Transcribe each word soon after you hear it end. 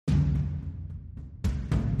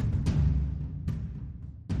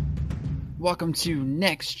Welcome to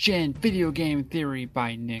Next Gen Video Game Theory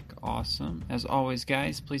by Nick Awesome. As always,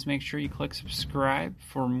 guys, please make sure you click subscribe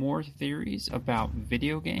for more theories about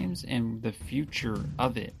video games and the future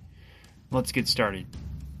of it. Let's get started.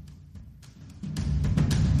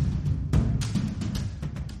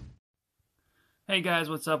 Hey guys,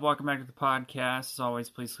 what's up? Welcome back to the podcast. As always,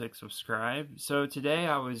 please click subscribe. So today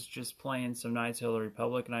I was just playing some Knights of the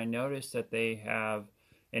Republic and I noticed that they have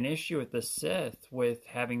an issue with the Sith with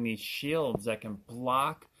having these shields that can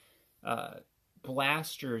block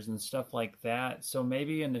blasters and stuff like that. So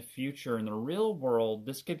maybe in the future, in the real world,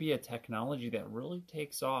 this could be a technology that really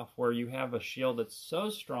takes off, where you have a shield that's so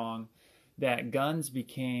strong that guns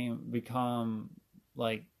become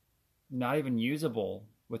like not even usable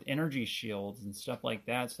with energy shields and stuff like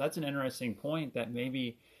that. So that's an interesting point, that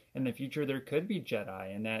maybe in the future there could be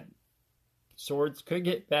Jedi and that swords could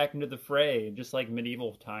get back into the fray, just like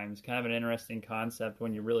medieval times. Kind of an interesting concept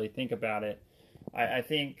when you really think about it. I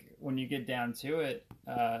think when you get down to it,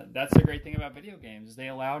 that's the great thing about video games. They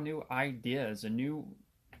allow new ideas,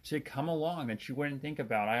 to come along that you wouldn't think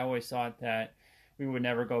about. I always thought that we would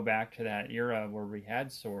never go back to that era where we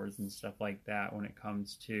had swords and stuff like that when it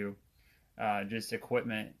comes to just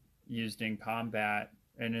equipment used in combat.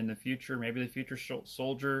 And in the future, maybe the future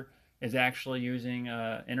soldier is actually using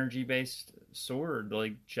an energy-based sword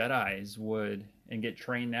like Jedis would, and get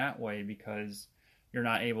trained that way, because you're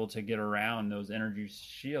not able to get around those energy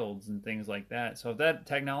shields and things like that. So if that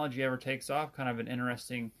technology ever takes off, kind of an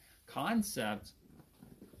interesting concept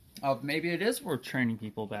of maybe it is worth training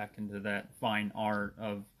people back into that fine art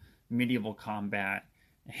of medieval combat.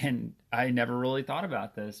 And I never really thought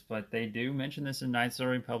about this, but they do mention this in Knights of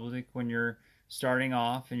the Republic when you're starting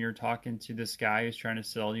off and you're talking to this guy who's trying to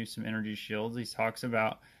sell you some energy shields. He talks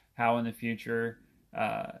about how in the future,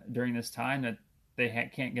 during this time, that they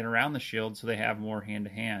can't get around the shield, so they have more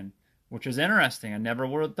hand-to-hand, which is interesting. I never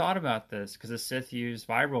would have thought about this, because the Sith used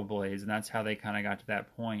vibroblades, and that's how they kind of got to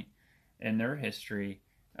that point in their history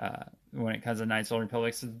when it comes to Knights of the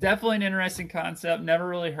Republic. So definitely an interesting concept. Never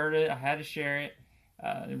really heard it. I had to share it.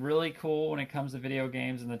 Really cool when it comes to video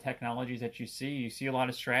games and the technologies that you see. You see a lot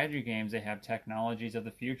of strategy games, they have technologies of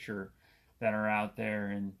the future that are out there,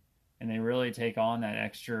 and they really take on that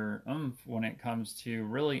extra oomph when it comes to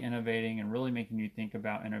really innovating and really making you think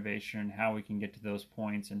about innovation and how we can get to those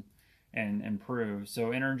points and improve. So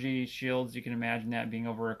energy shields, you can imagine that being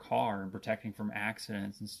over a car and protecting from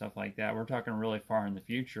accidents and stuff like that. We're talking really far in the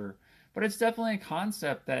future, but it's definitely a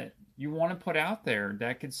concept that you want to put out there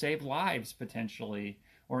that could save lives potentially,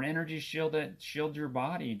 or an energy shield that shields your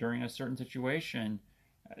body during a certain situation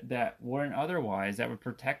that wouldn't otherwise, that would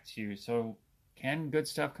protect you. So can good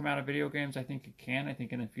stuff come out of video games? I think it can. I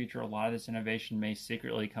think in the future a lot of this innovation may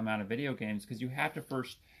secretly come out of video games, because you have to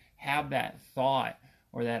first have that thought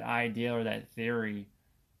or that idea or that theory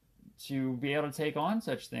to be able to take on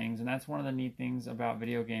such things. And that's one of the neat things about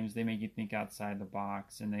video games. They make you think outside the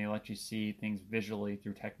box, and they let you see things visually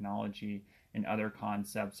through technology and other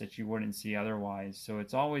concepts that you wouldn't see otherwise. So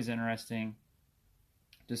it's always interesting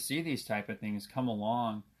to see these type of things come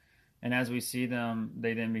along, and as we see them,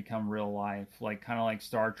 they then become real life. Like kind of like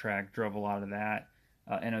Star Trek drove a lot of that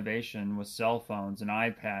innovation with cell phones and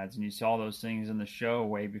iPads, and you saw those things in the show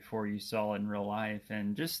way before you saw it in real life.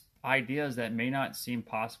 And just ideas that may not seem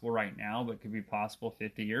possible right now, but could be possible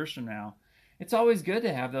 50 years from now. It's always good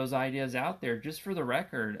to have those ideas out there just for the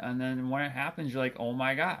record. And then when it happens, you're like, oh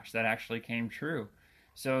my gosh, that actually came true.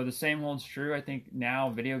 So the same holds true. I think now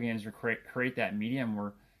video games are create that medium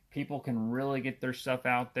where people can really get their stuff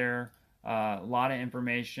out there, a lot of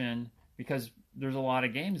information, because there's a lot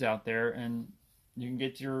of games out there, and you can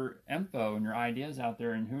get your info and your ideas out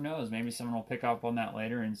there, and who knows, maybe someone will pick up on that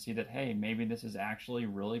later and see that, hey, maybe this is actually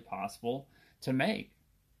really possible to make,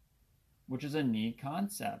 which is a neat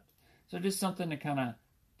concept. So just something to kind of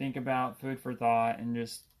think about, food for thought, and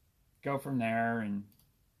just go from there. And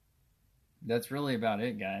that's really about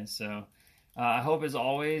it, guys. So I hope, as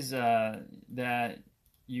always, that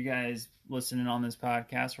you guys listening on this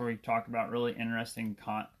podcast where we talk about really interesting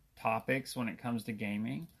topics when it comes to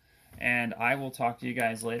gaming. And I will talk to you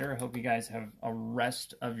guys later. I hope you guys have a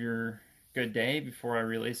rest of your good day before I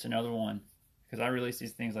release another one, because I release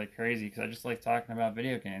these things like crazy because I just like talking about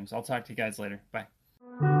video games. I'll talk to you guys later. Bye.